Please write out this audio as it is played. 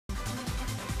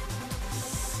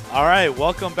All right,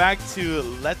 welcome back to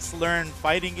Let's Learn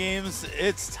Fighting Games.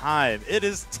 It's time. It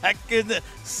is Tekken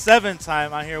 7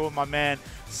 time. I'm here with my man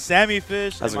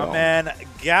Samifish and my man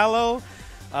Galo.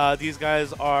 These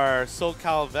guys are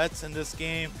SoCal vets in this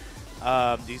game.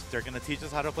 They're going to teach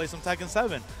us how to play some Tekken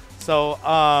 7.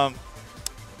 So,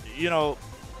 you know,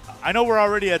 I know we're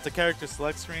already at the character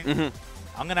select screen.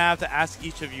 I'm going to have to ask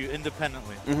each of you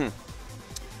independently.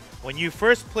 When you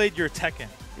first played your Tekken,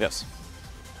 yes,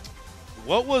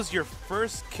 what was your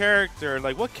first character?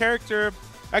 Like, what character?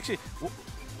 Actually,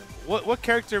 what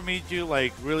character made you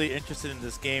like really interested in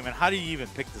this game, and how do you even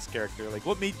pick this character? Like,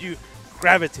 what made you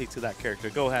gravitate to that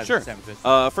character? Go ahead. Sure.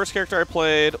 First character I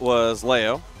played was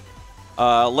Leo.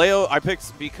 Leo I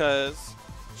picked because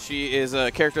she is a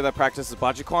character that practices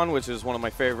Bajikwan, which is one of my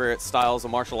favorite styles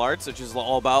of martial arts, which is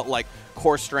all about like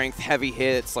core strength, heavy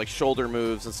hits, like shoulder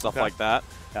moves and stuff like that.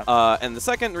 Yeah. And the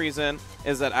second reason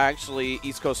is that actually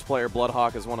East Coast player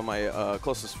Bloodhawk is one of my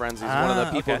closest friends. He's one of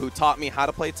the people who taught me how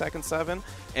to play Tekken 7,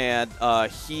 and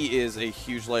he is a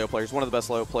huge Leo player. He's one of the best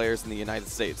Leo players in the United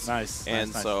States. Nice.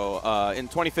 And so in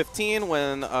 2015,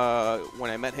 when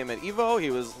I met him at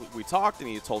Evo, we talked and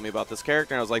he told me about this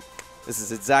character, and I was like, this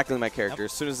is exactly my character.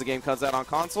 As soon as the game comes out on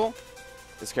console,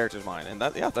 this character's mine. And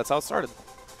that's how it started.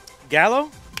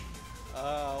 Gallo?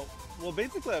 Well,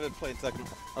 basically, I've been playing Tekken.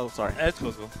 Oh, sorry. That's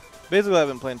cool. Basically, I've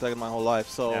been playing Tekken my whole life.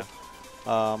 So,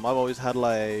 I've always had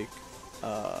like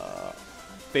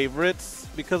favorites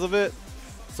because of it.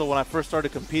 So when I first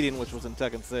started competing, which was in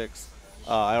Tekken 6,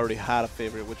 I already had a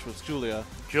favorite, which was Julia.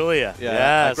 Julia. Yeah.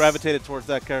 Yes. I gravitated towards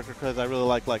that character because I really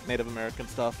like Native American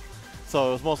stuff. So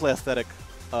it was mostly aesthetic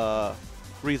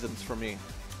reasons for me,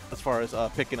 as far as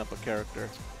picking up a character.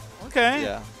 Okay.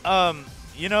 Yeah.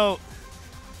 You know,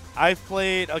 I've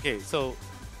played, so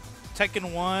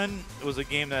Tekken 1 was a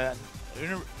game that,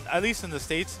 at least in the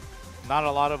States, not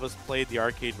a lot of us played the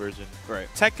arcade version. Right.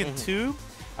 Tekken 2,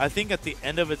 I think at the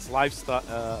end of its life, at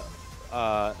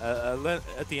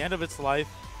the end of its life,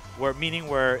 meaning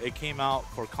where it came out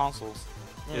for consoles,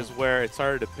 is where it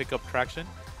started to pick up traction.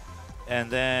 And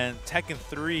then Tekken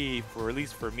 3, at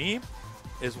least for me,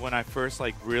 is when I first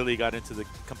like really got into the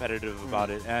competitive about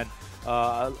it. And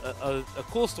a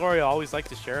cool story I always like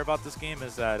to share about this game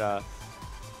is that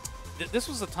this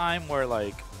was a time where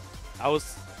like I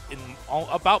was in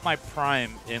about my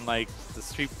prime in like the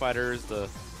Street Fighters, the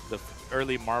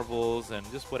early Marvels, and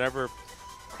just whatever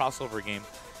crossover game.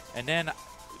 And then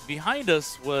behind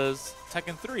us was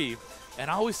Tekken 3, and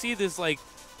I always see this like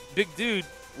big dude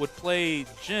would play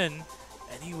Jin,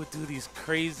 and he would do these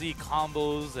crazy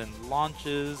combos and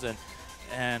launches and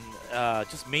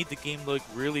just made the game look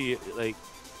really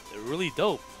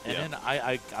dope. And then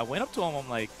I went up to him. I'm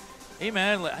like, hey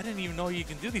man, I didn't even know you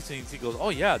can do these things. He goes, oh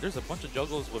yeah, there's a bunch of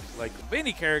juggles with like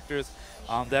many characters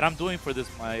that I'm doing for this.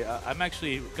 I'm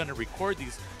actually gonna record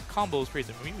these combos for you.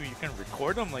 You can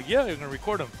record them? I'm like, yeah, you're gonna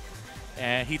record them.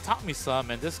 And he taught me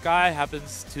some. And this guy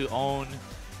happens to own.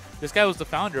 This guy was the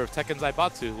founder of Tekken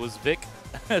Zaibatsu. Was Vic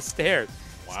Stair.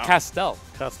 Wow. Castell,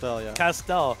 yeah.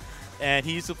 Castell. And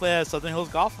he used to play at Southern Hills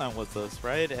Golfland with us,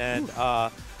 right? And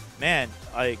man,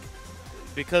 like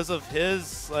because of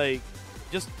his like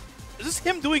just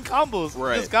him doing combos,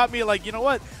 just got me like, you know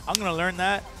what? I'm gonna learn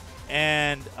that,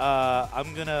 and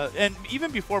and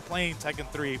even before playing Tekken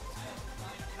 3,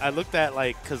 I looked at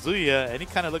like Kazuya, and he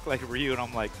kind of looked like Ryu, and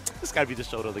I'm like, this gotta be the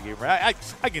Shoto of the game, right?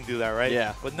 I can do that, right?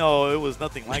 Yeah. But no, it was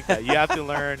nothing like that. You have to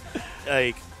learn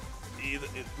like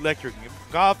electric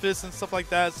office and stuff like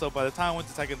that. So by the time I went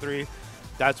to Tekken 3,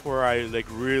 that's where I like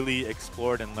really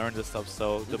explored and learned this stuff.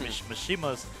 So the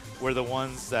Mishimas were the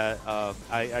ones that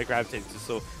I gravitated to.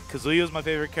 So Kazuya was my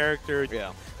favorite character.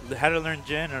 Yeah. Had to learn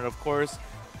Jin, and of course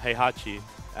Heihachi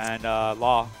and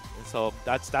Law. And so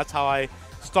that's how I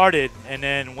started, and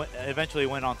then eventually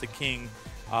went on to King,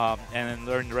 and then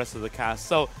learned the rest of the cast.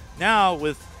 So now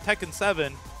with Tekken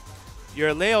 7, you're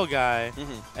a Leo guy,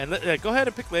 and go ahead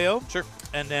and pick Leo. Sure.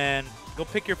 And then go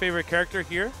pick your favorite character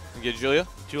here. You get Julia?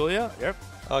 Julia, yep.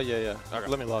 Oh, yeah. Okay.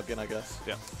 Let me log in, I guess.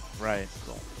 Yeah. Right.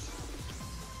 Cool.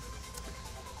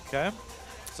 Okay.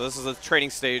 So this is a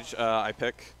training stage I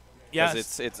pick.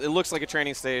 Yes. It looks like a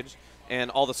training stage,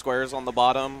 and all the squares on the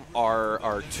bottom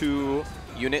are 2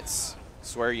 units.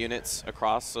 Square units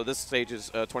across. So this stage is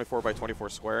 24 by 24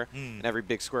 square, and every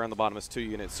big square on the bottom is 2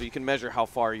 units. So you can measure how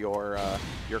far your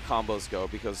combos go,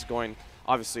 because getting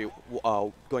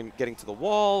to the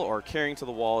wall or carrying to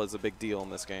the wall is a big deal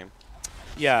in this game.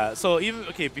 Yeah. So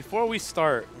before we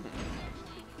start,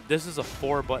 this is a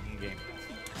 4-button game.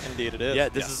 Indeed, it is. Yeah,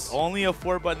 this is only a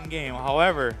 4-button game.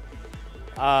 However,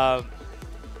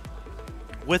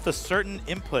 with a certain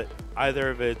input,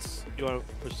 either if it's you want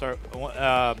to push start,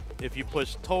 if you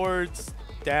push towards,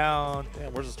 down.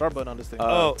 Damn, where's the start button on this thing?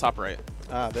 Top right.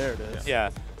 Ah, there it is.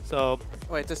 Yeah. So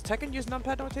Wait, does Tekken use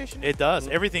numpad notation? it does.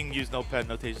 Everything use notepad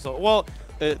notation. So well,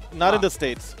 Not in the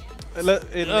States.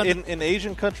 In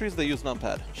Asian countries, they use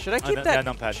numpad. Should I keep yeah, that?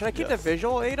 numpad. Should I keep the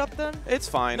visual aid up then? It's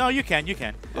fine. no, you can. You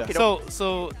can. Yeah. Okay,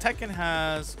 So Tekken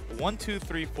has 1, 2,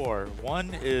 3, 4.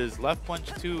 1 is left punch,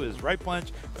 2 is right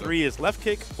punch, 3 is left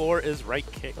kick, 4 is right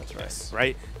kick. That's right.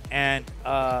 Right? And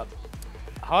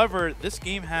however, this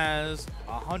game has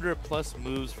 100+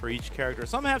 moves for each character.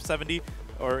 Some have 70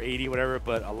 or 80, whatever,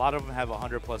 but a lot of them have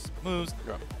 100+ moves.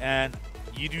 Yeah. And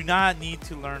you do not need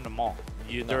to learn them all.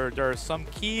 There are some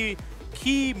key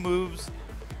moves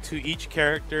to each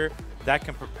character that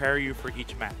can prepare you for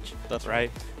each match. That's right.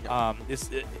 Yeah.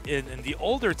 In the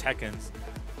older Tekkens,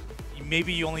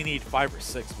 maybe you only need 5 or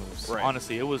 6 moves. Right.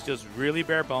 Honestly, it was just really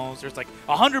bare bones. There's like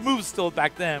 100 moves still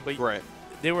back then, but Right.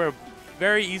 they were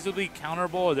very easily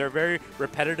counterable, or they're very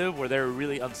repetitive, or they're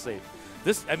really unsafe.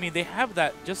 I mean, they have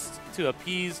that just to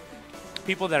appease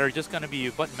people that are just going to be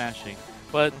button mashing.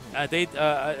 But I think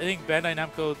Bandai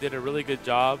Namco did a really good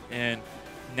job in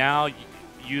now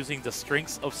using the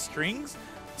strengths of strings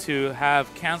to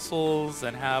have cancels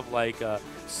and have like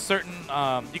certain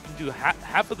you can do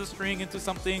half of the string into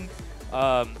something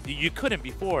you couldn't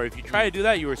before. If you try to do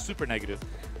that, you were super negative.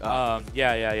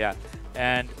 Yeah.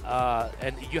 And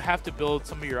you have to build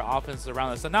some of your offense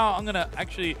around this. So now I'm gonna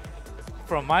actually,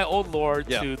 from my old lore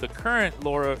to the current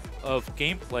lore of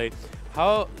gameplay,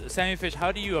 Samifish,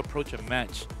 how do you approach a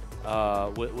match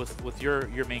with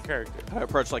your main character? How I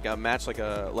approach like a match, like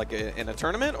in a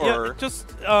tournament, or yeah, just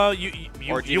or do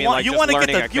you mean like just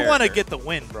learning a you want to character? get the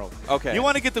win, bro. Okay. You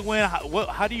want to get the win.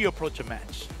 How do you approach a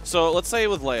match? So let's say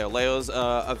with Leo. Leo's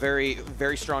a very,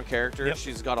 very strong character. Yep.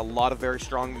 She's got a lot of very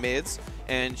strong mids,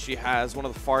 and she has one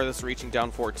of the farthest reaching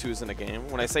down forward 2s in a game.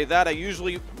 When I say that, I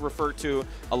usually refer to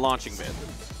a launching mid.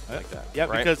 Like that. Yeah,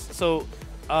 right? because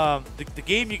the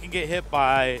game you can get hit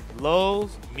by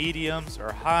lows, mediums,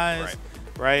 or highs,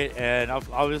 right? And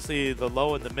obviously the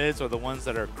low and the mids are the ones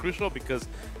that are crucial because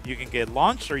you can get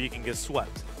launched or you can get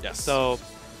swept. Yes. So,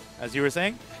 as you were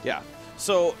saying? Yeah.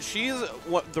 So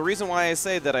the reason why I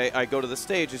say that I go to the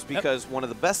stage is because one of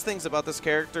the best things about this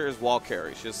character is wall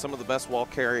carry. She has some of the best wall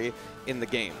carry in the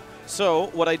game. So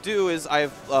what I do is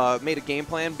I've made a game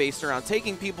plan based around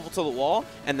taking people to the wall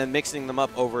and then mixing them up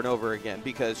over and over again,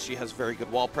 because she has very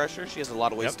good wall pressure. She has a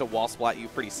lot of ways to wall splat you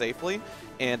pretty safely,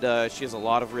 and she has a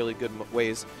lot of really good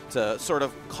ways to sort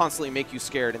of constantly make you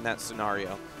scared in that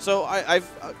scenario. So I've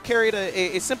carried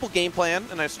a simple game plan,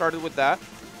 and I started with that.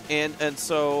 And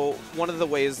so one of the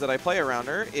ways that I play around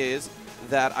her is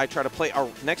that I try to play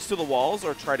next to the walls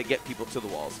or try to get people to the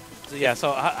walls. So, yeah.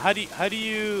 So how do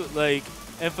you like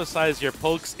emphasize your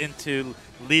pokes into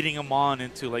leading them on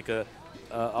into like a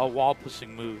wall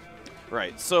pushing move?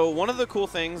 Right. So one of the cool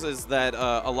things is that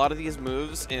a lot of these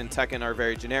moves in Tekken are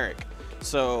very generic.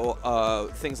 So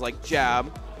things like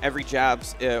jab.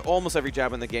 Almost every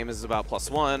jab in the game is about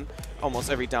 +1.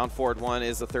 Almost every down forward one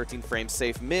is a 13-frame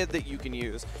safe mid that you can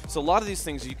use. So a lot of these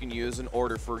things you can use in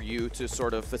order for you to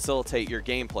sort of facilitate your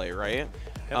gameplay, right?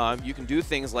 Yep. You can do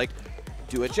things like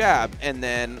do a jab and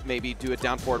then maybe do a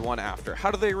down forward one after. How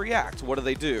do they react? What do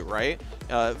they do, right?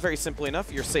 Very simply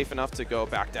enough, you're safe enough to go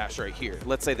backdash right here.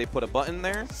 Let's say they put a button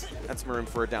there. That's room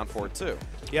for a down forward too.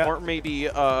 Yeah. Or maybe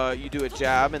you do a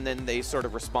jab and then they sort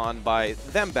of respond by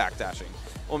them backdashing.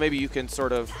 Well, maybe you can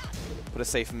sort of put a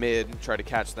safe mid and try to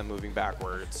catch them moving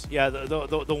backwards. Yeah,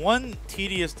 the one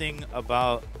tedious thing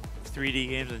about 3D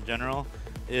games in general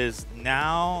is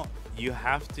now you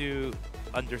have to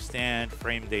understand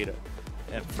frame data.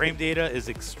 And frame data is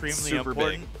extremely Super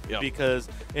important big. because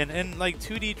in like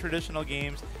 2D traditional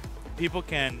games, people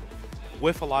can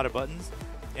whiff a lot of buttons,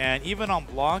 and even on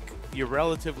block, you're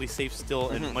relatively safe still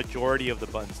in majority of the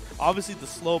buttons. Obviously, the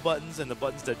slow buttons and the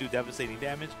buttons that do devastating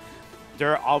damage,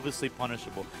 they're obviously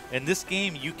punishable. In this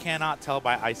game, you cannot tell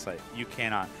by eyesight. You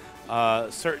cannot.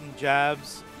 Certain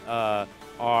jabs are,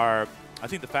 I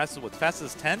think the fastest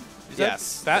is 10?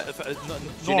 Yes.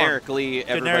 Generically,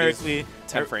 everybody's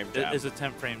 10-frame jab. Is a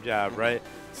 10-frame jab, right?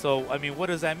 So, I mean, what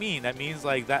does that mean? That means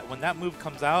like that when that move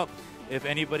comes out,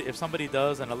 if somebody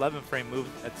does an 11-frame move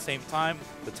at the same time,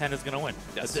 the 10 is going to win.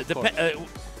 Yes,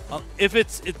 if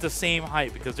it's the same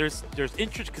height, because there's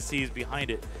intricacies behind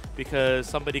it, because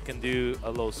somebody can do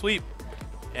a low sweep,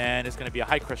 and it's going to be a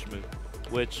high crush move,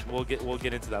 which we'll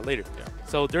get into that later. Yeah.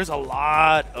 So there's a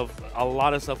lot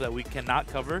of stuff that we cannot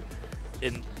cover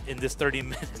in this 30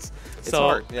 minutes. It's so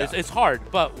hard. Yeah. It's hard,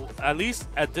 but at least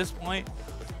at this point,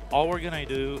 all we're gonna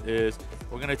do is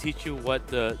We're going to teach you what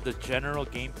the general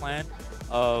game plan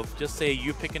of just say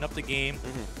you picking up the game,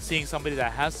 seeing somebody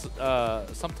that has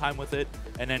some time with it,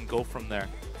 and then go from there.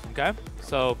 Okay?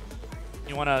 So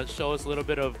you want to show us a little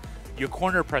bit of your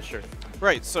corner pressure.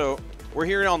 Right, so we're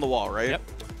here on the wall, right? Yep.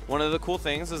 One of the cool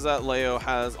things is that Leo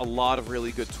has a lot of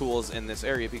really good tools in this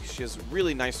area because she has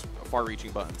really nice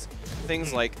far-reaching buttons.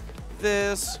 Things like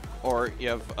this, or you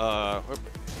have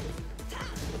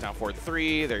down forward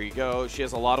 3, there you go. She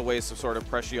has a lot of ways to sort of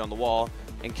pressure you on the wall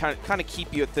and kind of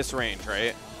keep you at this range,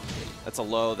 right? That's a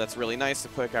low, that's really nice to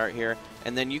put out here.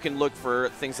 And then you can look for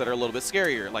things that are a little bit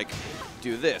scarier, like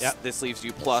do this. Yep. This leaves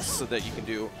you plus so that you can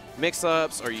do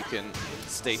mix-ups, or you can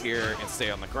stay here and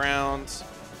stay on the ground.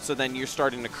 So then you're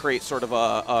starting to create sort of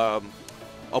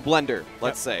a blender,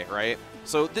 let's say, right?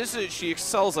 So she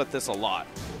excels at this a lot.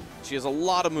 She has a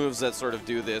lot of moves that sort of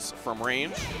do this from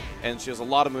range, and she has a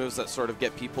lot of moves that sort of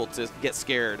get people to get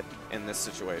scared in this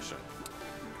situation.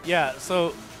 Yeah, so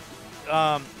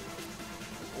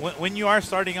when you are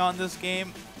starting on this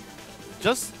game,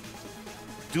 just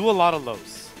do a lot of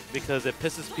lows because it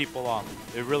pisses people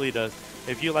off. It really does.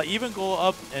 If you like even go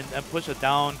up and push a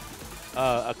down,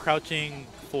 a crouching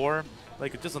 4,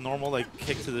 like just a normal like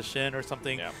kick to the shin or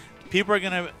something, people are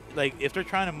gonna like if they're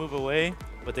trying to move away,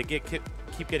 but they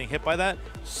keep getting hit by that.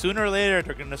 Sooner or later,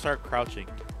 they're gonna start crouching.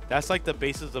 That's like the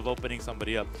basis of opening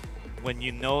somebody up. When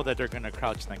you know that they're gonna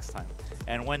crouch next time,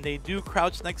 and when they do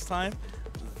crouch next time,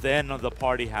 then the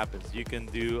party happens. You can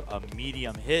do a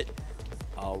medium hit,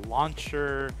 a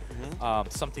launcher,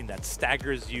 something that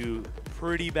staggers you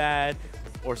pretty bad,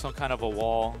 or some kind of a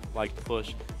wall like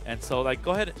push. And so like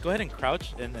go ahead and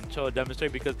crouch and show a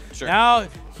demonstrate because now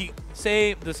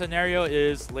say the scenario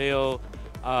is Leo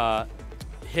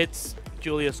hits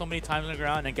Julia so many times on the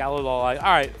ground and Galo like,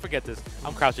 all right, forget this,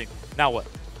 I'm crouching. Now what?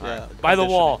 By the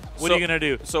wall. What are you gonna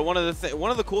do? So one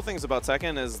of the cool things about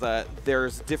Tekken is that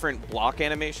there's different block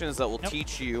animations that will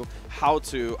teach you how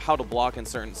to block in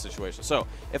certain situations. So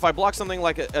if I block something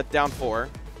like a down 4,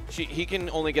 he can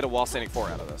only get a wall standing 4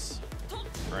 out of this,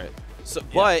 right? So,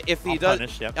 but if he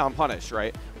does, I'm punished,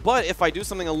 right? But if I do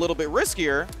something a little bit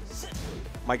riskier,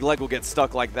 my leg will get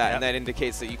stuck like that, and that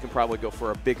indicates that you can probably go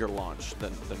for a bigger launch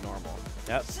than normal.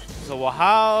 Yep. So well,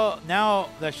 how now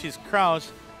that she's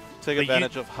crouched? Take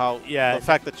advantage of how the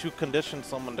fact that you conditioned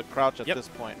someone to crouch at this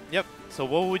point. Yep. So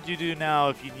what would you do now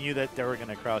if you knew that they were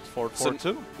gonna crouch?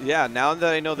 4-4-2. Yeah. Now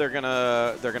that I know they're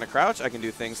gonna crouch, I can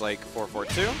do things like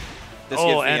 4-4-2. This gives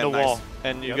me and a nice wall.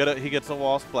 And you he gets a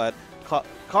wall splat.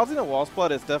 Causing a wall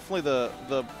splat is definitely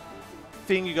the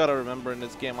thing you gotta remember in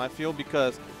this game. I feel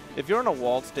because if you're in a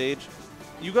wall stage,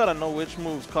 you gotta know which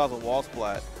moves cause a wall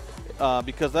splat.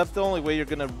 Because that's the only way you're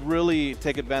going to really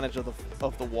take advantage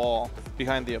of the wall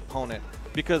behind the opponent.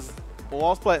 Because a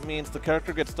wall splat means the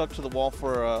character gets stuck to the wall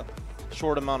for a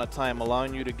short amount of time,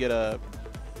 allowing you to get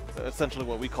essentially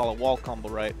what we call a wall combo,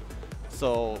 right?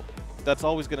 So that's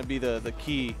always going to be the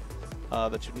key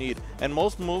that you need. And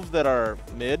most moves that are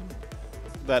mid,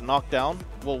 that knock down,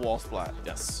 will wall splat.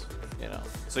 Yes. You know.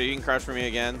 So you can crouch for me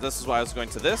again. This is why I was going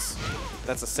to this.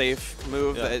 That's a safe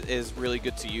move that is really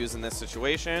good to use in this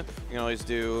situation. You can always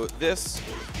do this,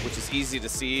 which is easy to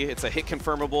see. It's a hit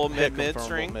confirmable mid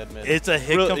string. It's a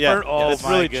hit confirm. Oh it's my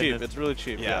really goodness. cheap. It's really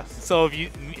cheap. Yeah. So if you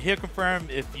hit confirm,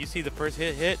 if you see the first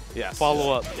hit,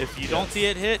 follow up. If you don't see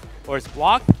it hit or it's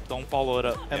blocked, don't follow it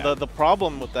up. And the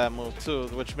problem with that move too,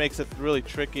 which makes it really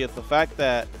tricky, is the fact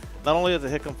that not only is it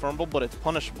hit confirmable, but it's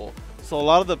punishable. So a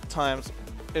lot of the times,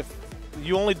 if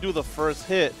you only do the first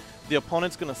hit, the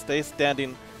opponent's going to stay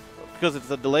standing because it's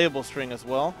a delayable string as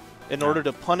well in order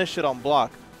to punish it on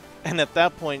block. And at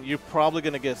that point, you're probably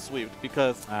going to get sweeped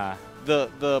because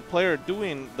the player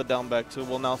doing the down back 2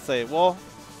 will now say, well,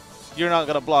 you're not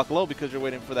going to block low because you're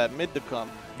waiting for that mid to come.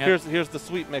 Yep. Here's the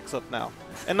sweep mix-up now.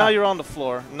 And now you're on the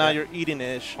floor. Now you're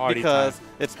eating-ish because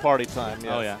it's party time.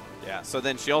 Yes. Oh, yeah. Yeah, so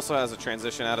then she also has a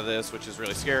transition out of this, which is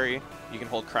really scary. You can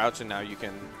hold crouch, and now you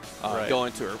can go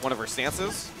into one of her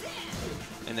stances.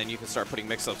 And then you can start putting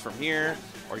mix-ups from here,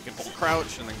 or you can hold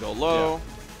crouch and then go low. Yeah.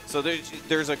 So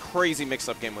there's a crazy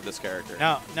mix-up game with this character.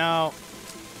 Now,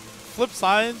 flip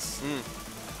sides,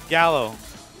 Galo.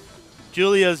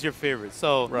 Julia's your favorite.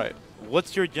 So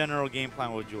what's your general game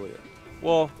plan with Julia?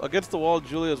 Well, against the wall,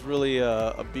 Julia's really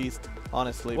a beast,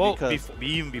 honestly. Well, because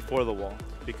even before the wall,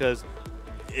 because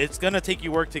it's going to take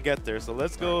you work to get there. So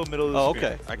let's go middle of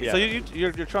the screen. Okay. So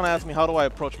you're trying to ask me, how do I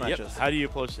approach matches? Yep. How do you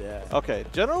approach it? Okay.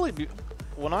 Generally,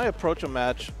 when I approach a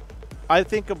match, I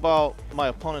think about my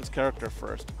opponent's character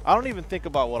first. I don't even think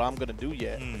about what I'm going to do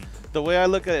yet. The way I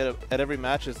look at every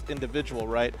match is individual,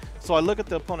 right? So I look at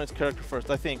the opponent's character first.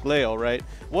 I think Leo, right?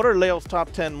 What are Leo's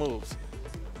top 10 moves?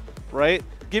 right?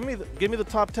 Give me the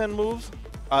top 10 moves.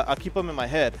 I keep them in my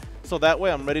head, so that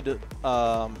way I'm ready to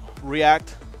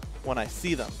react when I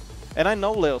see them. And I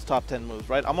know Leo's top 10 moves,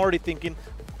 right? I'm already thinking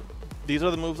these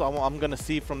are the moves I'm gonna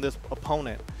see from this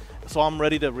opponent, so I'm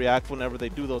ready to react whenever they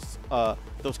do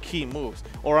those key moves,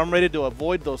 or I'm ready to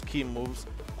avoid those key moves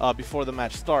before the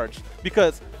match starts.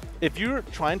 Because if you're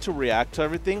trying to react to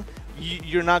everything,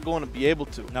 you're not going to be able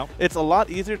to. No. It's a lot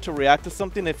easier to react to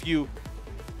something if you,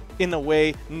 in a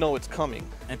way, know it's coming.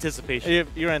 Anticipation. If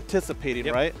you're anticipating,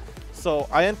 Yep. right? So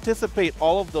I anticipate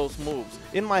all of those moves.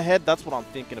 In my head, that's what I'm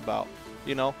thinking about.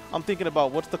 You know, I'm thinking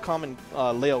about what's the common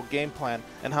Leo game plan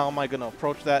and how am I going to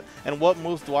approach that, and what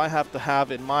moves do I have to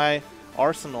have in my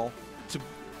arsenal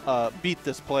to beat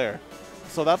this player.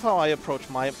 So that's how I approach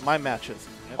my matches.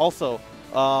 Yep. Also,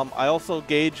 I also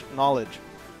gauge knowledge.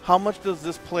 How much does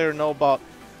this player know about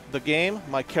the game,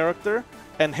 my character,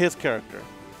 and his character?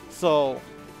 So,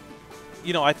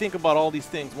 you know, I think about all these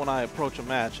things when I approach a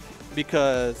match,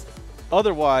 because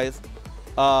otherwise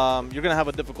you're gonna have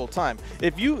a difficult time.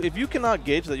 If you cannot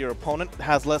gauge that your opponent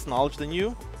has less knowledge than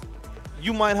you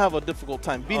might have a difficult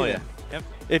time beating them. Yep.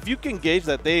 If you can gauge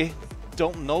that they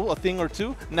don't know a thing or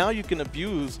two, now you can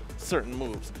abuse certain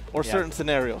moves or certain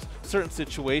scenarios, certain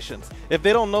situations. If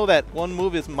they don't know that one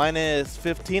move is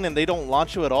 -15 and they don't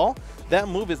launch you at all, that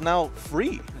move is now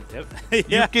free. Yep.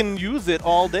 You can use it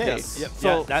all day. Yes. Yep.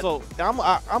 So, Yeah, so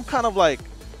I'm kind of like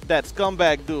that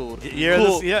scumbag dude You're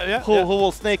who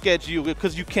will snake edge you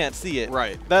because you can't see it.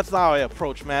 Right. That's how I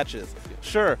approach matches.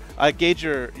 Sure, I gauge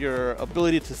your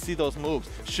ability to see those moves.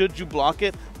 Should you block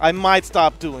it, I might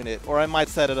stop doing it, or I might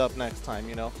set it up next time.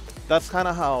 You know, that's kind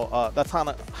of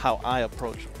how I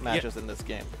approach matches in this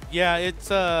game. Yeah, it's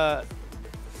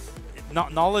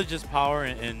knowledge is power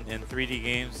in 3D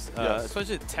games. Yes.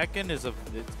 Especially Tekken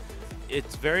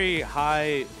it's very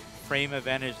high frame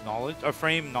advantage knowledge or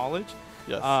frame knowledge.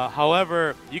 Yes.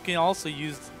 However, you can also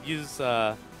use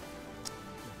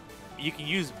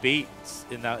baits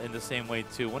in the same way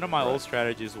too. One of my old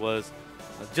strategies was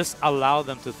just allow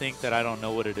them to think that I don't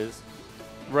know what it is.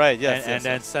 Right. Yes. And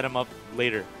then set them up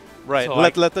later. right. so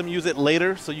Let them use it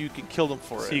later so you can kill them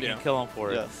for So it. you can kill them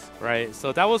for it. Yes. Right.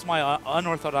 So that was my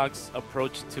unorthodox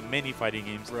approach to many fighting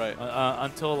games. Right.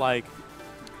 Until like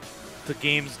the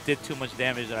games did too much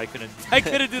damage that I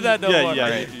couldn't do that no Yeah, more. yeah,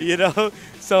 right? yeah. You know.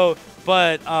 So,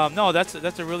 but no, that's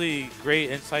a really great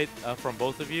insight from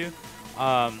both of you.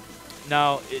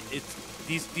 Now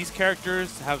these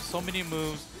characters have so many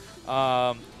moves.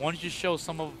 Why don't you show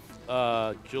some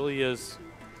of Julia's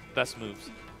best moves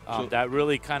that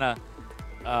really kind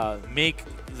of make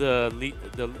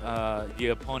the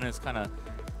opponents kind of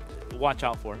watch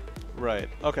out for? Right.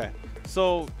 Okay.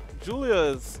 So Julia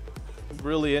is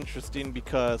really interesting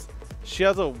because she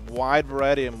has a wide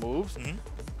variety of moves,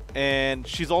 and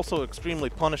she's also extremely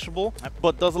punishable,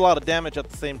 but does a lot of damage at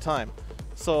the same time.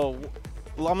 So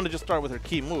I'm going to just start with her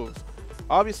key moves.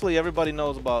 Obviously, everybody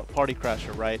knows about Party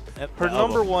Crasher, right? Yep, Her the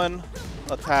elbow. #1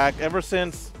 attack ever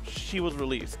since she was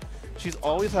released. She's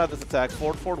always had this attack,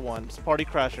 forward 1, it's Party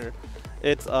Crasher.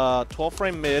 It's 12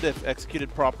 frame mid if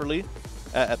executed properly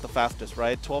at the fastest,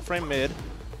 right? 12 frame mid.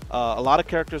 A lot of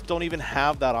characters don't even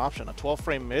have that option, a 12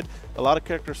 frame mid. A lot of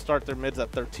characters start their mids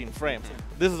at 13 frames.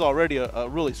 This is already a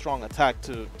really strong attack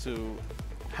to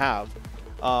have.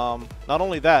 Not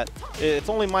only that, it's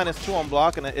only -2 on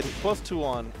block and it's +2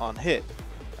 on hit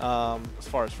as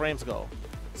far as frames go.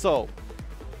 So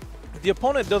the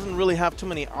opponent doesn't really have too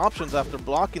many options after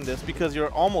blocking this because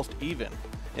you're almost even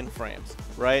in frames,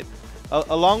 right?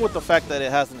 Along with the fact that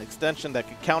it has an extension that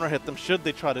can counter hit them should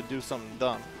they try to do something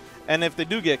dumb. And if they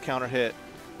do get counter hit,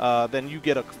 then you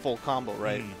get a full combo,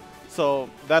 right? So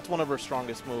that's one of her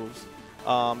strongest moves.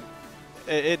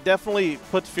 It definitely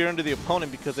puts fear into the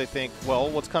opponent because they think, well,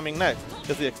 what's coming next?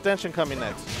 Is the extension coming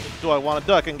next? Do I want to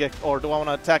duck and get, or do I want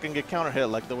to attack and get counter hit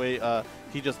like the way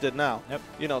he just did now? Yep.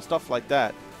 You know, stuff like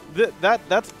that.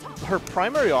 That's her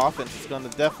primary offense is going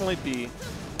to definitely be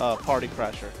Party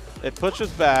Crasher. It pushes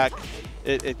back,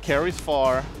 it carries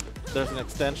far, there's an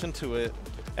extension to it,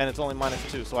 and it's only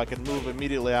 -2, so I can move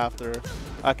immediately after.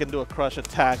 I can do a crush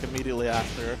attack immediately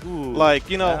after. Ooh, like,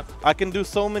 you know, I can do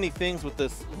so many things with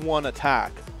this one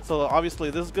attack. So obviously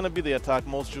this is going to be the attack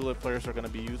most Julia players are going to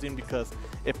be using because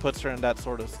it puts her in that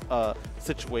sort of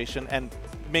situation and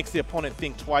makes the opponent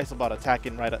think twice about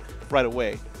attacking right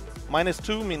away.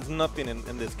 -2 means nothing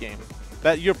in this game.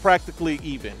 That you're practically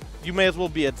even. You may as well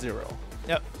be at 0.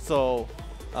 Yep. So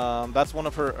that's one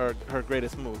of her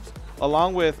greatest moves.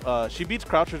 Along with, she beats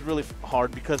crouchers really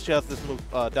hard because she has this move,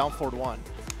 down forward 1.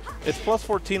 It's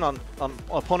 +14 on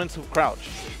opponents who crouch,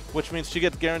 which means she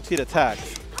gets guaranteed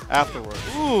attacks. afterwards.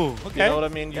 Ooh, okay. You know what I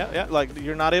mean? Yeah. Like,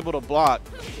 you're not able to block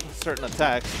certain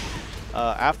attacks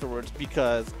afterwards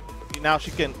because now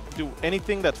she can do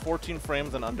anything that's 14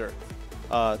 frames and under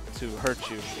to hurt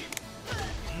you.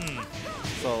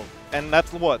 So, and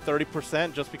that's what,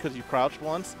 30% just because you crouched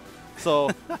once?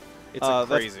 So It's a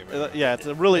crazy, man. yeah, it's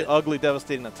a really ugly,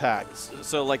 devastating attack.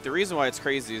 So, like, the reason why it's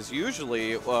crazy is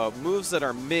usually moves that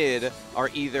are mid are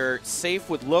either safe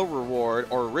with low reward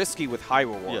or risky with high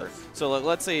reward. Yes. So, like,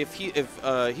 let's say if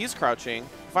he's crouching,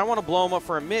 if I want to blow him up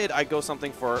for a mid, I go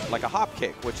something for like a hop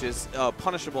kick, which is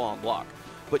punishable on block.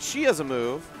 But she has a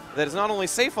move that is not only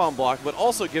safe on block, but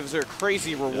also gives her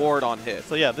crazy reward on hit.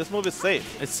 So yeah, this move is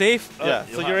safe. It's safe. Yeah,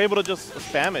 so you're able to just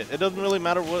spam it. It doesn't really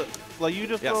matter what, like you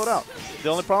just throw it out. The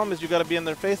only problem is you got to be in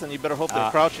their face and you better hope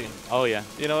they're crouching. Oh yeah.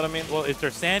 You know what I mean? Well, if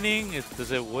they're standing,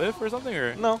 does it whiff or something?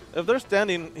 Or No, if they're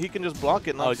standing, he can just block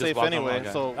it, not safe anyway.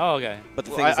 Okay. So okay. But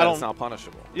the thing is that it's not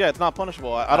punishable. yeah, it's not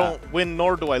punishable. I don't win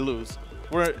nor do I lose.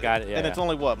 Got it, yeah, and it's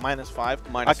only what, -5?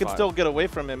 I can -5. still get away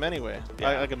from him anyway.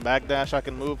 Yeah. I can backdash, I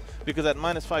can move, because at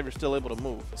 -5 you're still able to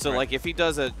move. So like if he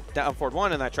does a down forward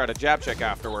 1 and I try to jab check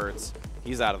afterwards,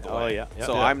 he's out of the way. Oh yeah.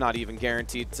 So I'm not even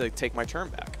guaranteed to take my turn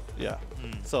back. Yeah.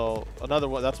 So another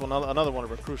one. That's another one of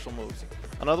her crucial moves.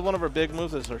 Another one of her big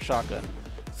moves is her shotgun.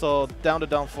 So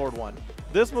down forward 1.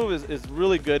 This move is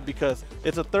really good because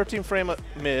it's a 13 frame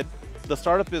mid. The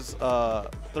startup is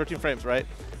 13 frames, right?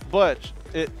 But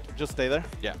it just stay there.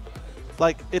 Yeah.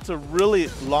 Like it's a really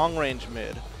long range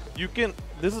mid. You can.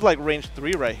 This is like range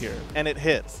 3 right here, and it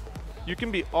hits. You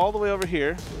can be all the way over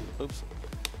here. Oops.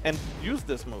 And use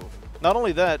this move. Not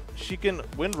only that, she can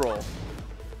wind roll.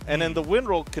 And then the wind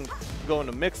roll can go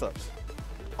into mix-ups.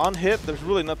 On hit, there's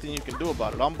really nothing you can do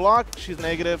about it. On block, she's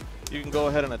negative. You can go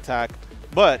ahead and attack.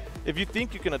 But if you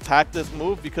think you can attack this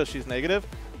move because she's negative,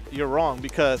 you're wrong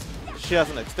because she has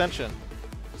an extension.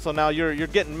 So now you're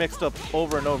getting mixed up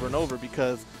over and over and over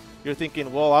because you're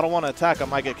thinking, well, I don't want to attack. I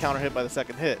might get counter hit by the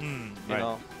second hit. You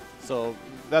know? So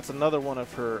that's another one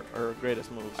of her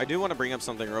greatest moves. I do want to bring up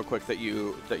something real quick that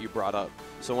you brought up.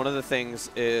 So one of the things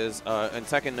is in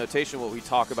Tekken notation, what we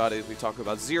talk about is we talk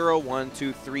about 0, 1,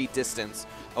 2, 3 distance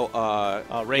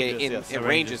ranges, in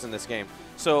ranges in this game.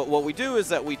 So what we do is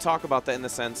that we talk about that in the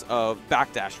sense of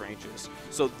backdash ranges.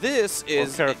 So this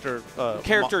is character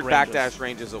backdash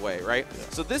ranges away, right? Yeah.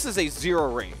 So this is a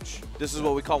 0 range. This is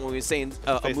what we call when we say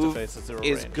a move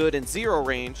is good in 0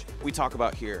 range. We talk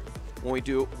about here. When we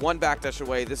do 1 backdash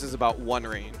away, this is about 1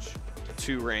 range,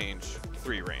 2 range,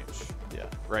 3 range. Yeah.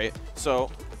 Right?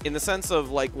 So in the sense of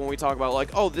like when we talk about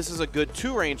like, oh, this is a good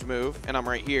 2 range move, and I'm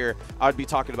right here, I'd be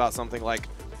talking about something like,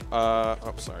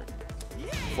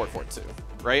 forward 2,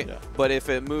 right? Yeah. But if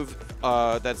a move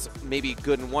that's maybe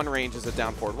good in 1 range is a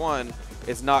down forward 1,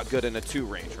 it's not good in a 2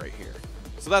 range right here.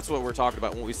 So that's what we're talking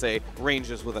about when we say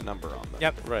ranges with a number on them.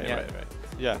 Yep. Right.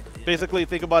 Yeah. Basically,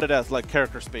 think about it as like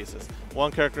character spaces.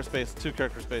 1 character space, 2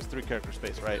 character space, 3 character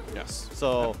space, right? Yes.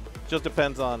 So just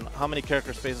depends on how many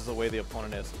character spaces away the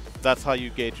opponent is. That's how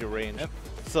you gauge your range. Yep.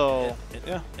 So,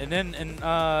 yeah. And then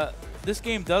this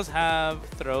game does have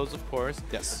throws, of course.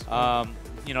 Yes.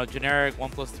 You know, generic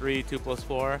 1+3,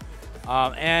 2+4,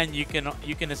 and you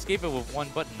can escape it with 1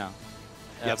 button now.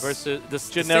 Versus the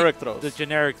generic throws. The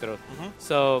generic throws.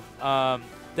 So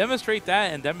demonstrate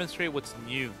that and demonstrate what's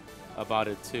new about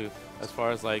it too, as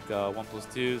far as like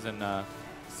 1+2s and.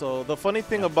 So the funny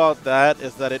thing about that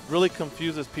is that it really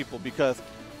confuses people because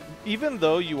even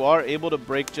though you are able to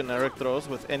break generic throws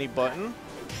with any button,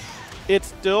 it's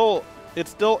still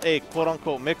a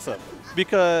quote-unquote mix-up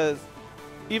because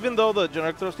even though the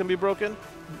generic throws can be broken,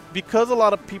 because a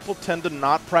lot of people tend to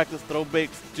not practice throw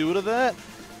breaks due to that,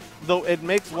 though it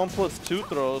makes 1+2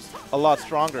 throws a lot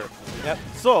stronger. Yep.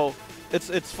 So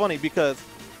it's funny because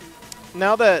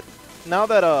now that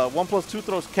 1+2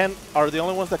 throws are the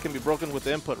only ones that can be broken with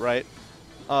the input, right?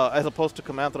 As opposed to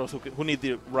command throws who need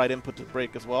the right input to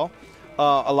break as well.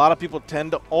 A lot of people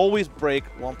tend to always break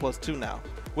 1+2 now,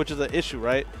 which is an issue,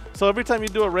 right? So every time you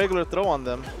do a regular throw on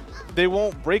them, they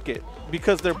won't break it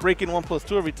because they're breaking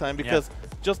 1+2 every time because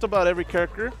just about every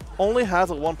character only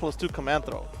has a 1+2 command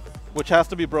throw, which has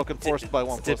to be broken forced by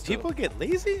 1+2. Did people get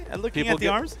lazy at looking at the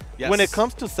arms? Yes. When it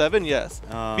comes to 7, yes.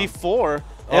 Before,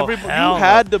 you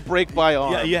had to break by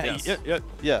arm.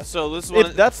 Yeah. So this is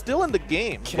one that's still in the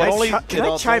game. Can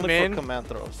I chime in? For command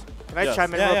throws. Can I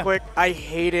chime in real quick? I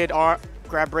hated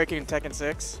grab breaking in Tekken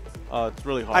 6. It's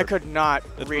really hard. I could not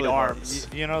read really arms.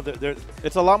 You know,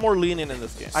 it's a lot more lenient in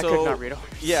this game. I could not read arms.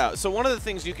 Yeah, so one of the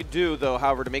things you could do, though,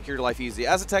 however, to make your life easy,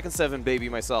 as a Tekken 7 baby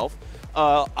myself,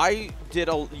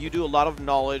 you do a lot of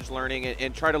knowledge learning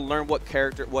and try to learn what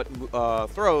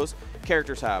throws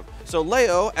characters have. So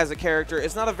Leo, as a character,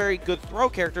 is not a very good throw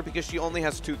character because she only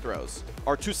has 2 throws,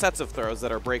 or 2 sets of throws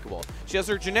that are breakable. She has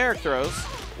her generic throws,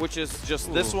 which is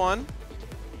just this one,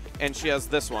 and she has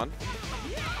this one,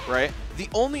 right? The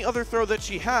only other throw that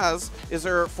she has is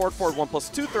her forward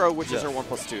 1+2 throw, which is her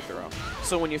 1+2 throw.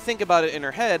 So when you think about it in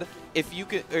her head, if you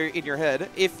could, or in your head,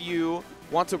 if you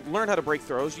want to learn how to break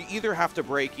throws, you either have to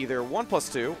break either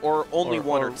 1+2 or only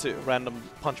 1 or 2. Random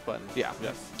punch button. Yeah.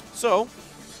 Yes. So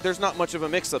there's not much of a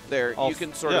mix-up there. You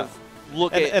can sort of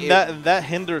look and, at and it. that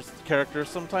hinders characters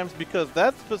sometimes because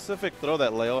that specific throw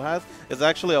that Leo has is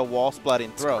actually a wall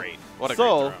splatting throw. Great. What a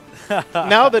so great throw.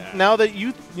 now that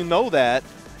you know that,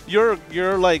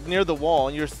 you're like near the wall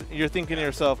and you're thinking to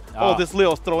yourself, oh, this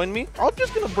Leo's throwing me. I'm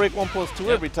just gonna break 1+2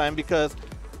 every time because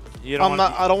I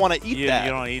don't want to eat that.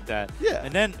 You don't eat that. Yeah.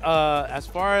 And then as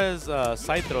far as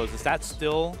side throws, is that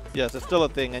still? Yes, it's still a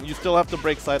thing, and you still have to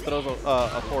break side throws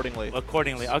accordingly.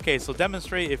 Accordingly. Okay, so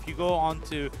demonstrate. If you go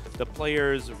onto the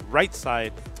player's right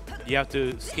side, you have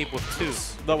to escape with 2.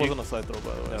 That wasn't a side throw,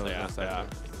 by the way. That wasn't a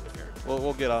side throw.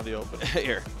 We'll get on the open.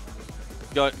 Here.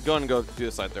 Go and go do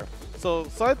the side throw. So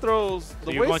side throws.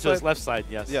 So you're going to his left side,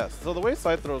 yes. Yes. So the way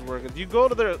side throws work is you go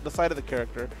to the side of the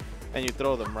character, and you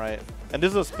throw them, right? And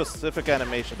this is a specific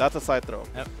animation. That's a side throw.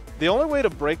 Yep. The only way to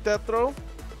break that throw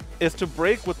is to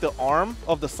break with the arm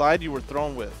of the side you were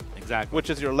thrown with. Exactly. Which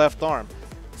is your left arm.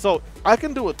 So I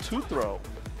can do a 2 throw,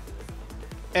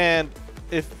 and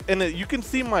you can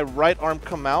see my right arm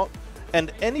come out,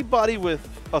 and anybody with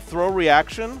a throw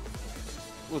reaction,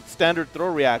 with standard throw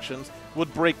reactions,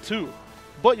 would break 2.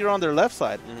 But you're on their left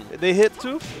side. They hit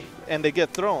 2, and they get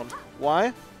thrown.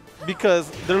 Why? Because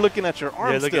they're looking at your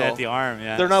arm. They're looking at the arm,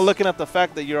 yeah. They're not looking at the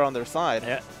fact that you're on their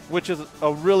side, which is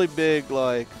a really big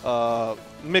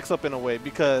mix-up in a way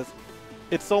because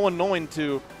it's so annoying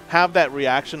to have that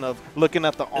reaction of looking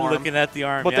at the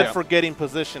arm, but then forgetting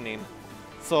positioning.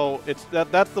 So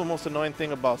that's the most annoying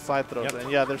thing about side throws. And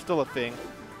yeah, they're still a thing,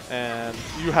 and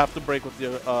you have to break with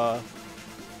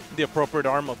the appropriate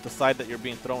arm of the side that you're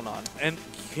being thrown on. And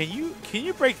can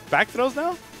you break back throws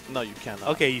now? No, you cannot.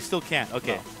 Okay, you still can't.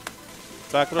 Okay. No.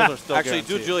 Back throws are still Actually,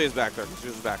 guaranteed. do Julia's back throw.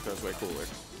 Julia's back throw is way cooler.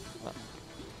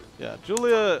 Yeah,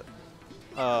 Julia,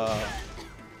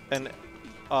 and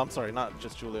I'm sorry, not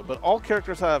just Julia, but all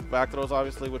characters have back throws,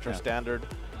 obviously, which are standard.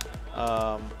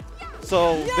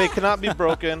 So they cannot be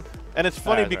broken. And it's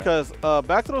funny because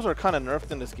back throws are kind of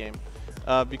nerfed in this game.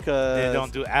 Because they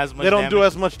don't do as much. Do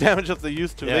as much damage as they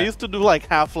used to. They used to do like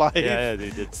Half-Life. Yeah, they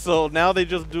did. So now they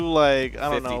just do like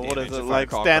I don't know what is it,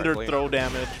 like standard throw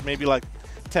damage, maybe like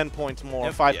 10 points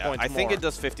more, 5 points more. I think it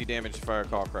does 50 damage if I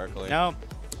recall correctly. Now,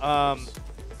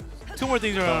 2 more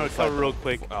things we're going to cover real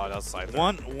quick. Oh, that's side.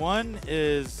 One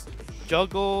is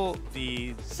juggle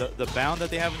the bound that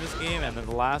they have in this game, and then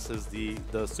the last is the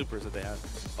supers that they have.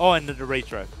 Oh, and the rage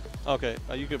drive. Okay,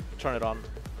 you could turn it on.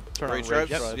 Turn rage on rage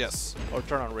drives? Yes. Or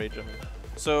turn on rage. I mean.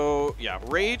 So, yeah,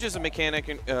 Rage is a mechanic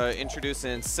introduced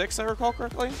in 6, I recall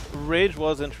correctly? Rage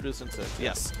was introduced in 6.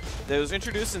 Yes. It was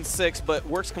introduced in 6, but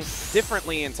works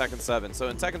differently in Tekken 7. So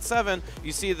in Tekken 7,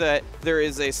 you see that there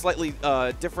is a slightly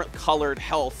different colored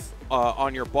health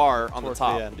on your bar on the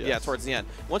top. The end, yes. Yeah, towards the end.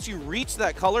 Once you reach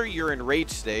that color, you're in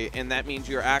Rage state, and that means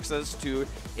your access to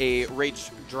a Rage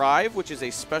Drive, which is a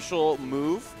special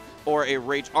move, or a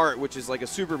Rage Art, which is like a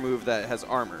super move that has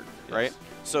armored, right?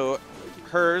 So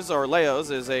hers, or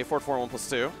Leo's, is a 4-4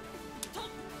 1+2.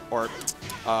 Or,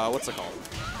 what's it called?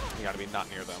 You gotta be not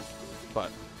near them.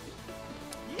 But,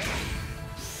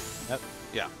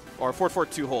 yeah. Or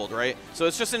 4-4-2 hold, right? So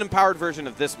it's just an empowered version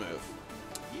of this move.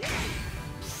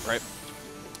 Right?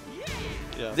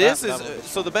 Yeah, this is,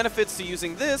 so the benefits to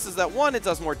using this is that 1, it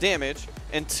does more damage,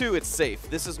 and 2, it's safe.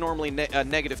 This is normally a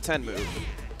negative 10 move.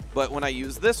 But when I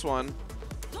use this one,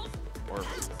 or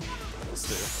let's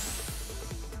do,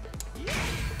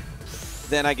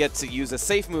 then I get to use a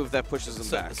safe move that pushes them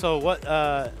back. So what?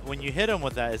 When you hit them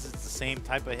with that, is it the same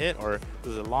type of hit, or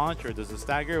does it launch, or does it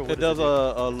stagger? It does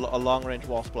a long-range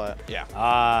wall splat. Yeah.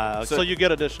 Okay. So you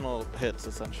get additional hits,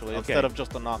 essentially, instead of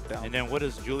just a knockdown. And then what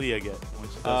does Julia get when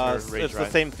she does her rage It's drive?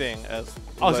 the same thing as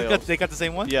so they got the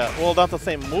same one? Yeah, well, not the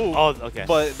same move,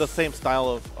 but the same style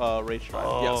of rage drive.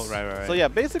 Oh, yes. right. So yeah,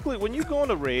 basically, when you go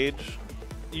into rage,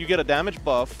 you get a damage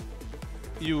buff,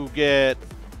 you get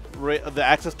the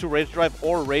access to rage drive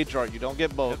or rage art. You don't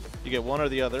get both. You get one or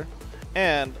the other.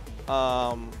 And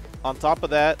on top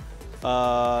of that,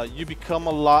 you become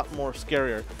a lot more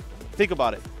scarier. Think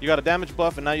about it. You got a damage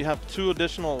buff, and now you have 2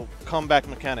 additional comeback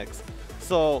mechanics.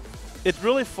 So it's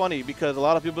really funny because a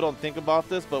lot of people don't think about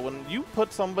this, but when you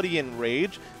put somebody in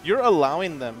rage, you're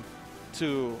allowing them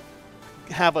to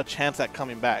have a chance at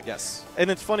coming back. Yes.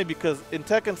 And it's funny because in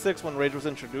Tekken 6 when Rage was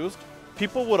introduced,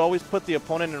 people would always put the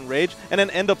opponent in Rage and then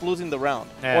end up losing the round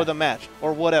or the match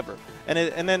or whatever.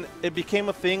 And then it became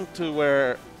a thing to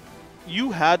where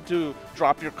you had to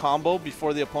drop your combo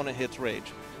before the opponent hits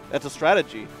Rage. That's a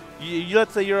strategy.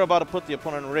 Let's say you're about to put the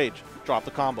opponent in Rage. Drop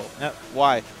the combo. Yep.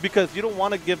 Why? Because you don't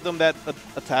want to give them that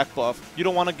attack buff. You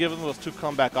don't want to give them those 2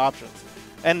 comeback options.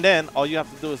 And then all you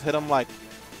have to do is hit them like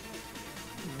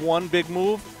one big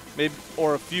move, maybe,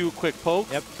 or a few quick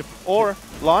pokes, or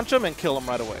launch them and kill them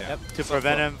right away. To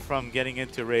prevent him from getting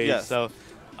into Rage. Yes. So,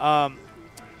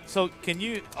 so can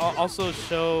you also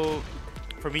show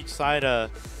from each side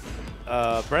a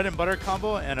bread and butter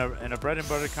combo and a bread and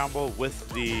butter combo with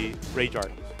the Rage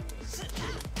art?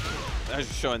 I was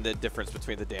just showing the difference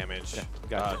between the damage. Yeah,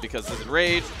 gotcha. Because in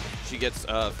Rage, she gets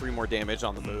 3 more damage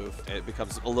on the move. It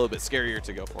becomes a little bit scarier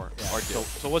to go for. Yeah. Or do.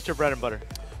 So what's your bread and butter?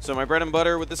 So my bread and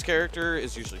butter with this character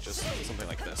is usually just something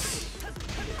like this.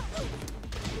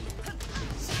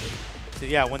 So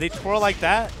yeah, when they twirl like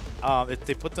that,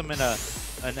 they put them in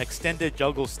an extended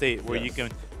juggle state where you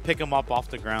can pick them up off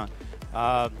the ground.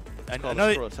 It's called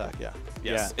a screw attack,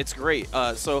 Yes, Yeah. it's great.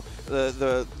 So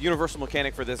the universal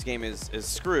mechanic for this game is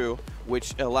screw,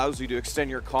 which allows you to extend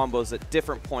your combos at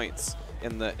different points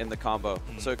in the combo.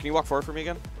 So can you walk forward for me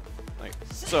again?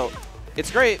 So it's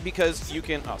great because you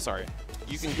can. Oh, sorry.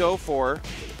 You can go for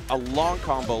a long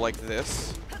combo like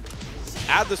this,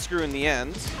 add the screw in the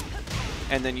end,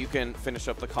 and then you can finish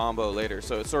up the combo later.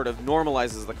 So it sort of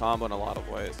normalizes the combo in a lot of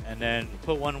ways. And then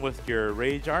put one with your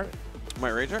Rage art. My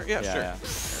Rage art? Yeah, sure. Yeah.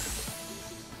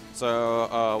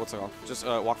 So what's it called? Just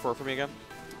walk forward for me again.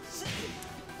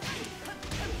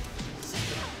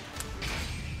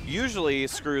 Usually,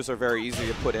 screws are very easy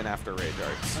to put in after Rage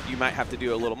arts. You might have to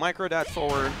do a little micro dash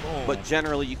forward, but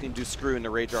generally you can do screw into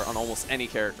Rage art on almost any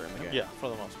character in the game. Yeah, for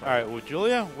the most part. All right, well,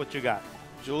 Julia, what you got?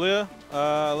 Julia,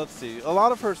 let's see. A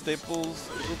lot of her staples,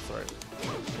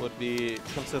 would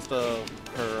consist of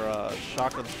her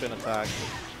shotgun spin attack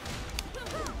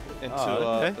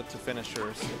into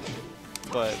finishers.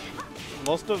 But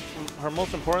her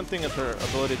most important thing is her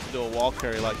ability to do a wall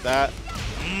carry like that,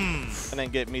 and then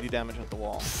get meaty damage at the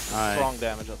wall, strong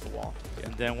damage at the wall. Yeah.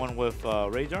 And then one with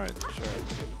Rage art. Sure.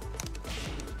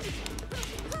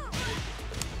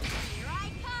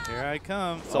 Here I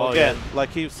come. So again,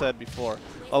 like he said before,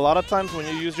 a lot of times when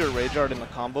you use your Rage art in the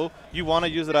combo, you want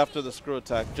to use it after the screw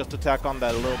attack, just to tack on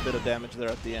that little bit of damage there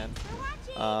at the end.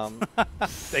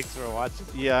 Thanks for watching.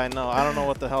 Yeah, I know. I don't know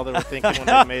what the hell they were thinking when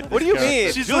they made this. What do you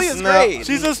character. mean? Julia's great.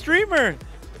 She's a streamer.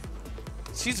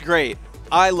 She's great.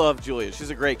 I love Julia. She's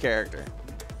a great character.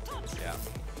 Yeah.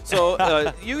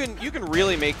 So you can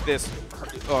really make this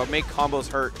make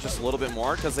combos hurt just a little bit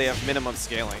more because they have minimum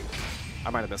scaling. I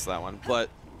might have missed that one, but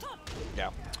yeah.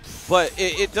 But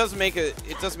it does make it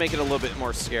a little bit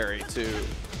more scary to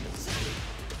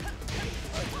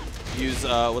use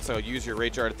use your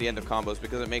Rage art at the end of combos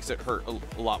because it makes it hurt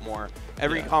a lot more.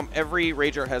 Every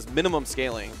Rage art has minimum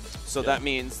scaling, so that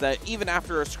means that even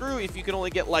after a screw, if you can only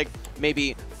get like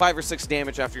maybe 5 or 6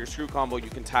 damage after your screw combo, you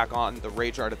can tack on the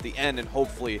Rage art at the end and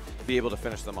hopefully be able to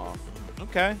finish them off.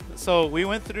 Okay, so we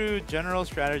went through general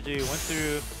strategy, went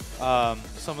through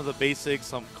some of the basics,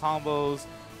 some combos,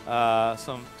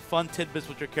 some fun tidbits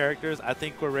with your characters. I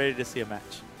think we're ready to see a match.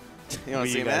 You want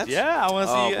to see a match? Yeah, I want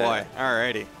to see it. Oh, boy.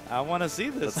 Alrighty. I want to see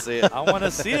this. Let's see it. I want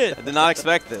to see it. I did not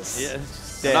expect this.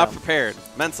 Yeah. I'm not prepared.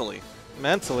 Mentally.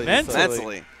 Mentally.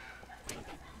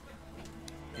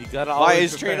 You gotta Why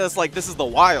always is treating us like this is the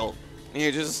wild? And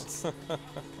you just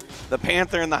the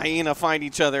panther and the hyena find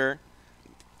each other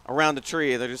around a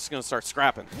tree. They're just gonna start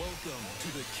scrapping.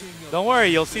 Don't worry,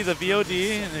 you'll see the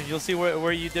VOD and then you'll see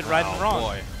where you did right and wrong.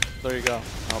 Boy. There you go.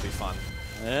 That'll be fun.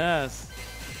 Yes.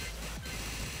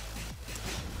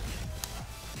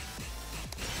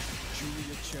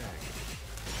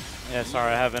 Yeah,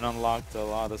 sorry, I haven't unlocked a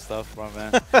lot of stuff from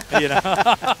it. You know?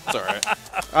 It's all right.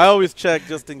 I always check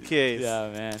just in case. Yeah,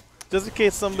 man. Just in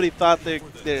case somebody thought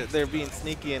they're being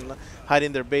sneaky and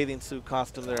hiding their bathing suit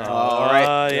costume there. All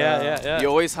right. Yeah. You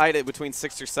always hide it between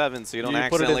 6 or 7 so you don't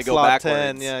accidentally go slot backwards.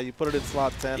 10. Yeah, you put it in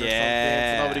slot 10 or something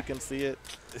so nobody can see it.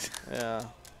 Yeah.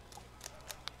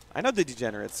 I know the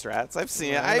degenerate strats. I've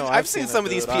seen Yeah, it. I've seen some of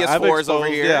these I've PS4s over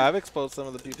exposed- here. Yeah, I've exposed some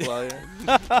of the people out here.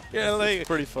 Yeah, like, It's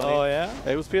pretty funny. oh, yeah?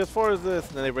 Hey, whose PS4 is this?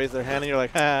 And then they raise their hand and you're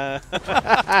like, ah.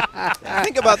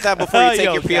 Think about that before you take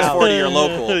Yo, your PS4 to your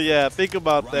local. Yeah, think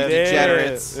about that. Yeah.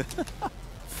 Degenerates.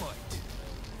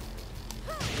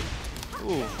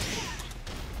 Ooh.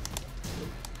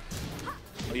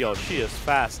 Yo, she is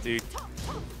fast, dude.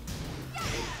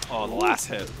 Oh, the last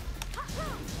hit.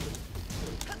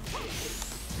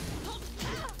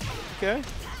 Okay.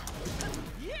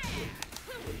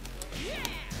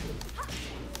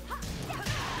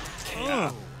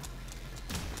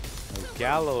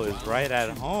 Galo is right at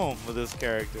home with this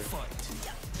character.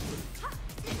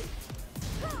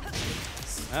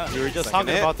 Yeah, we were just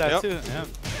talking about that too. Yeah.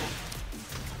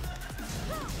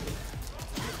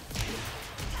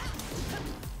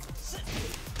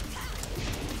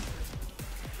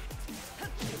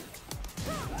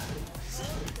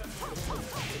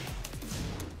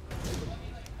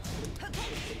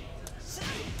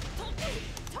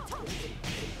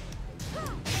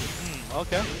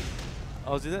 Okay.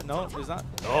 Oh, is it? No, it's not.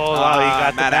 Oh, wow, he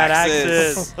got the mad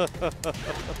axes.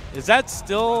 Is that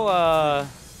still?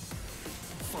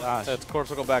 It's course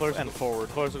will go back and forward.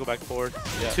 Course will go back forward.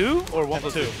 Yeah. 2 or 1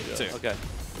 plus 2? Yeah. 2. Okay.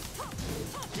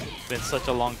 Been such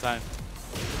a long time.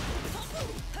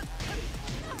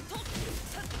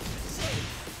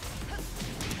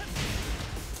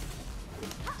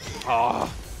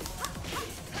 Oh.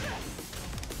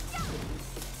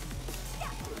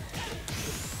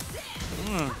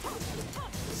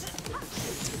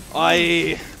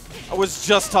 I was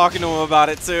just talking to him about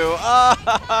it too.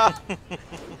 I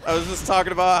was just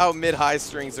talking about how mid-high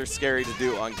strings are scary to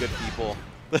do on good people.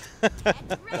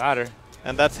 Got her.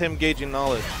 And that's him gauging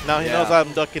knowledge. Now he knows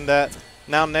I'm ducking that.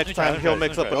 Now next time he'll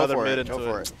mix up another mid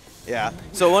into it. Yeah.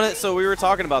 So we were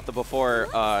talking about the before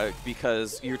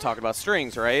because you were talking about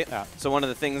strings, right? Yeah. So one of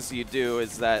the things you do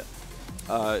is that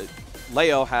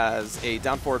Leo has a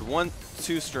down forward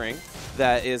 1-2 string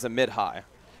that is a mid-high.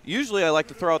 Usually I like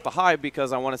to throw out the high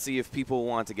because I want to see if people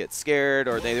want to get scared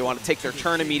or they want to take their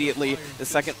turn immediately. The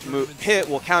second hit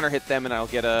will counter hit them and I'll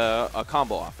get a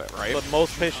combo off it, right? But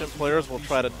most patient players will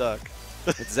try to duck.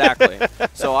 Exactly.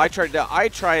 So I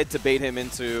tried to bait him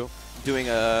into doing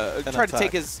to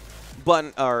take his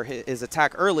button or his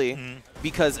attack early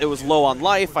because it was low on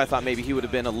life. I thought maybe he would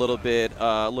have been a little bit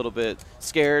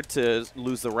scared to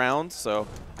lose the round. So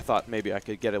I thought maybe I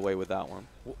could get away with that one.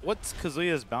 What's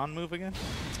Kazuya's bound move again?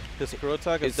 His screw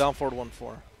attack is down forward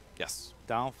 1-4. Yes.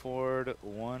 Down forward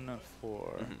 1-4.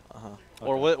 Okay.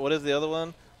 Or what is the other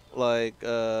one? Like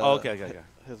okay.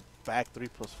 His back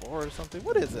 3+4 or something.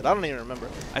 What is it? I don't even remember.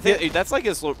 I think that's like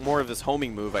more of his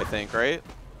homing move. I think, right?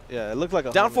 Yeah, it looked like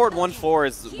a down forward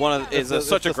 1-4 is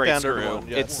such a great screw. One.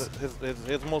 Yeah, it's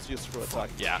his most used screw attack.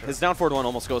 Yeah, sure. his down forward 1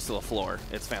 almost goes to the floor.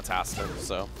 It's fantastic.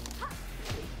 So.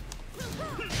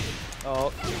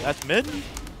 Oh, that's mid?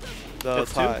 The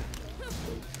it's high.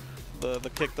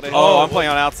 The kick that I I'm playing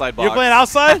on outside box. You're playing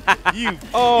outside? you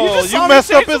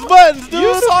messed up his buttons, dude.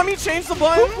 You saw me change the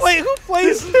buttons? Who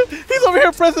plays? He's over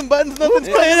here pressing buttons. Nothing's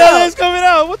playing out. Nothing's coming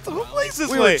out. Who plays this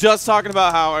way? We were just talking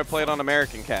about how I played on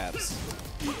American cabs.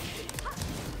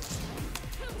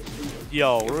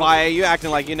 Yo. Why are you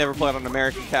acting like you never played on an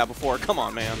American cab before? Come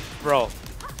on, man. Bro.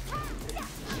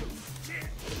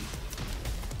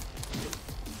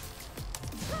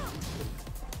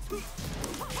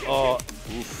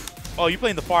 Oh, you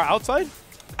playing the far outside?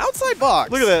 Outside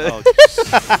box. Look at that.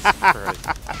 Oh,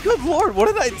 good lord, what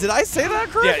did I say that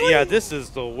correctly? Yeah, this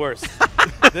is the worst.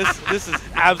 this is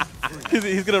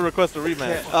he's gonna request a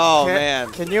rematch.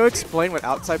 Man. Can you explain what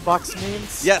outside box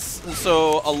means? Yes.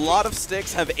 So a lot of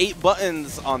sticks have 8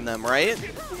 buttons on them, right?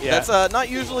 Yeah. That's not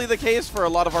usually the case for a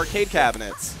lot of arcade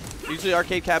cabinets. Usually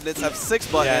arcade cabinets have 6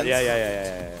 buttons.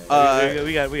 Yeah.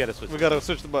 We gotta switch. We gotta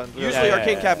switch the buttons. Usually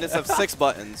arcade cabinets have 6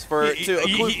 buttons for to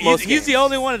include most He's games. the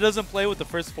only one that doesn't play with the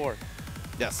first 4.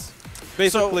 Yes.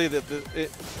 Basically, if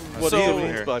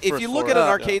you look at an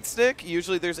arcade stick,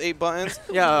 usually there's 8 buttons.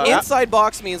 Yeah. Inside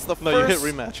box means the you hit first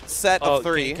rematch. set of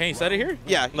 3. Can you set it here?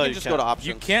 Yeah, No, you you just can't. go to options.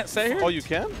 You can't set here? Oh, you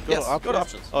can? Go to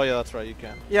options. Oh, yeah, that's right. You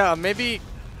can. Yeah, maybe.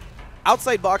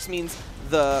 Outside box means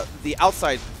the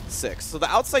outside 6. So the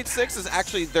outside 6 is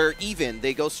actually, they're even.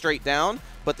 They go straight down.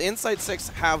 But the inside 6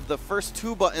 have the first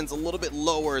 2 buttons a little bit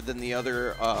lower than the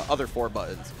other 4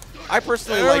 buttons. I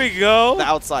personally like the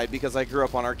outside because I grew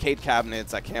up on arcade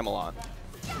cabinets at Camelot.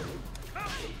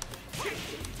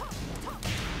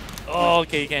 Oh,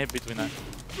 okay, you can't hit between that.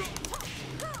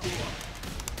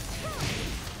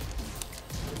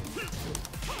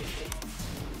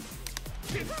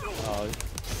 Oh.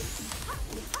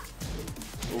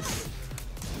 Oof.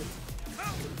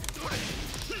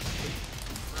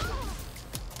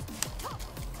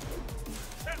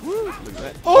 Woo, look at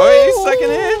that. Oh, second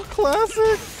hit.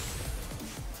 Classic.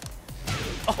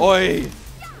 Oi.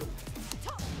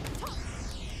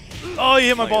 Oh, you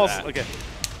hit my Look at balls. that. Okay.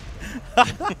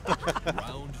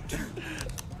 Round 2.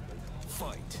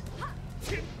 Fight.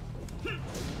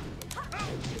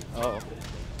 Oh.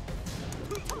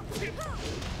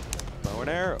 Bow and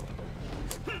arrow.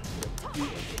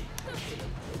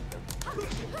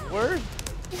 Word.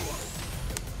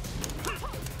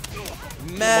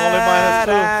 Mad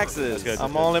 -2. axes. That's good.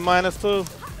 I'm only -2.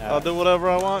 Yeah. I'll do whatever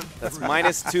I want. That's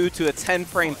 -2 to a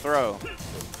 10-frame throw.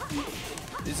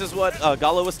 This is what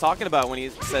Galo was talking about when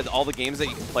he said all the games that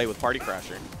you can play with Party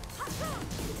Crasher.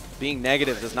 Being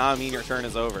negative does not mean your turn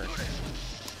is over.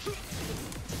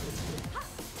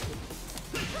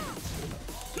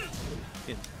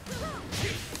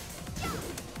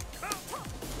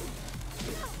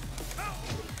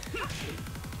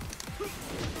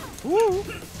 Woo!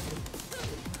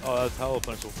 Oh, that's hella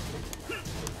punishable.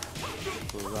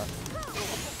 What was that?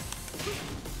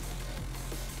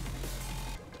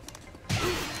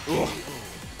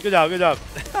 Good job, good job.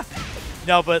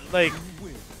 No, but like,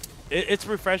 it's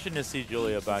refreshing to see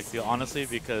Julia back, honestly,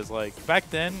 because like back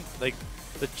then, like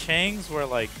the Changs were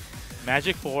like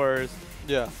Magic 4s,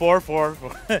 Yeah. 4-4,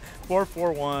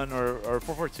 4-4-1 or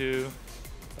 4-4-2,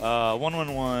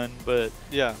 1-1-1, but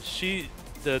Yeah.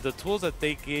 the tools that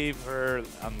they gave her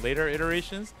on later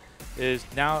iterations is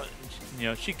now, you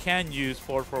know, she can use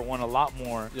 4-4-1 a lot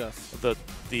more. Yes.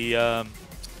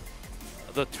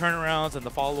 The turnarounds and the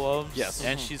follow-ups. Yes.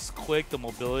 And she's quick, the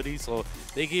mobility. So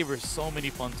they gave her so many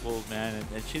fun tools, man.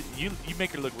 And you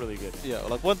make her look really good. Yeah.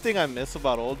 Like one thing I miss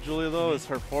about old Julia though is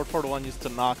her 4-4-1 used to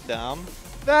knock down.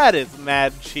 That is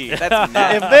mad cheap. That's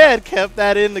mad. If they had kept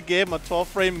that in the game, a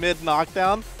 12-frame mid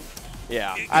knockdown,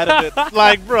 Yeah. I'd have been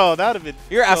like, bro, that'd have been.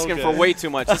 You're so asking good. for way too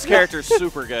much. This character's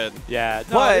super good. Yeah.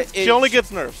 No, But She only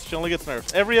gets nerfs. She only gets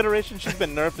nerfs. Every iteration, she's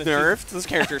been nerfed. And Nerfed? This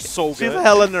character's so She's good.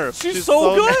 hella nerfed. She's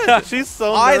so good. She's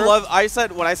so. I nerfed. love. I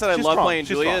said when I said I She's love strong. playing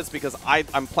She's Julia, strong. it's because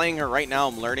I'm playing her right now.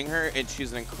 I'm learning her, and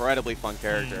she's an incredibly fun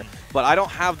character. But I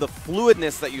don't have the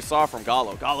fluidness that you saw from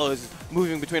Galo. Galo is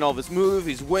moving between all of his moves.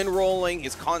 He's wind rolling.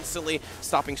 He's constantly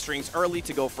stopping strings early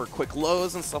to go for quick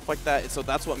lows and stuff like that. And so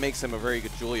that's what makes him a very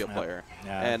good Julia player.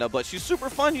 Yeah. And but she's super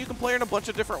fun. You can play her in a bunch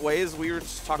of different ways. We were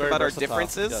just talking Very about versatile. our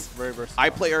differences. Yes, very versatile. I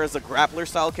play her as a grappler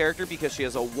style character because she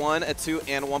has a 1, a 2,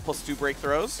 and a 1+2 break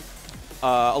throws.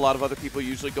 A lot of other people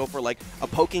usually go for like a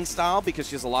poking style because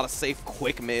she has a lot of safe,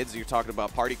 quick mids. You're talking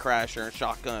about Party Crasher and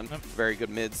Shotgun, very good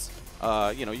mids.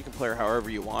 You know, you can play her however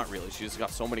you want, really. She's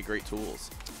got so many great tools.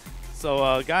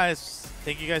 So, guys,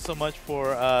 thank you guys so much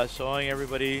for showing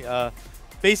everybody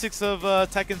basics of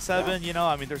Tekken 7. You know,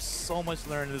 I mean, there's so much to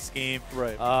learn in this game.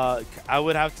 Right. I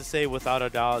would have to say, without a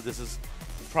doubt, this is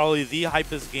probably the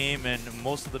hypest game in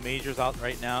most of the majors out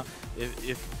right now.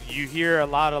 If you hear a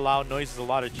lot of loud noises, a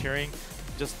lot of cheering,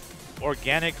 just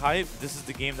organic hype, this is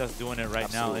the game that's doing it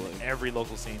right now in every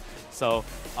local scene. So,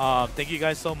 thank you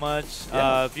guys so much.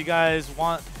 Yeah. If you guys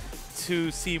want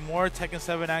to see more Tekken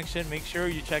 7 action, make sure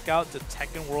you check out the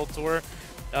Tekken World Tour.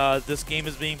 This game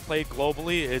is being played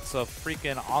globally. It's a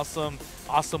freaking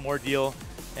awesome ordeal,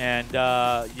 and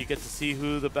you get to see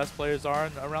who the best players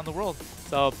are around the world.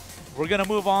 So we're gonna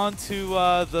move on to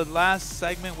the last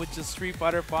segment, which is Street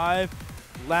Fighter V.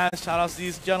 Last shout outs to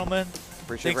these gentlemen.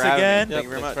 Appreciate Thanks for having me. again. Thank you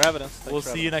very much. Thanks for having us. We'll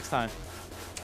see you next time.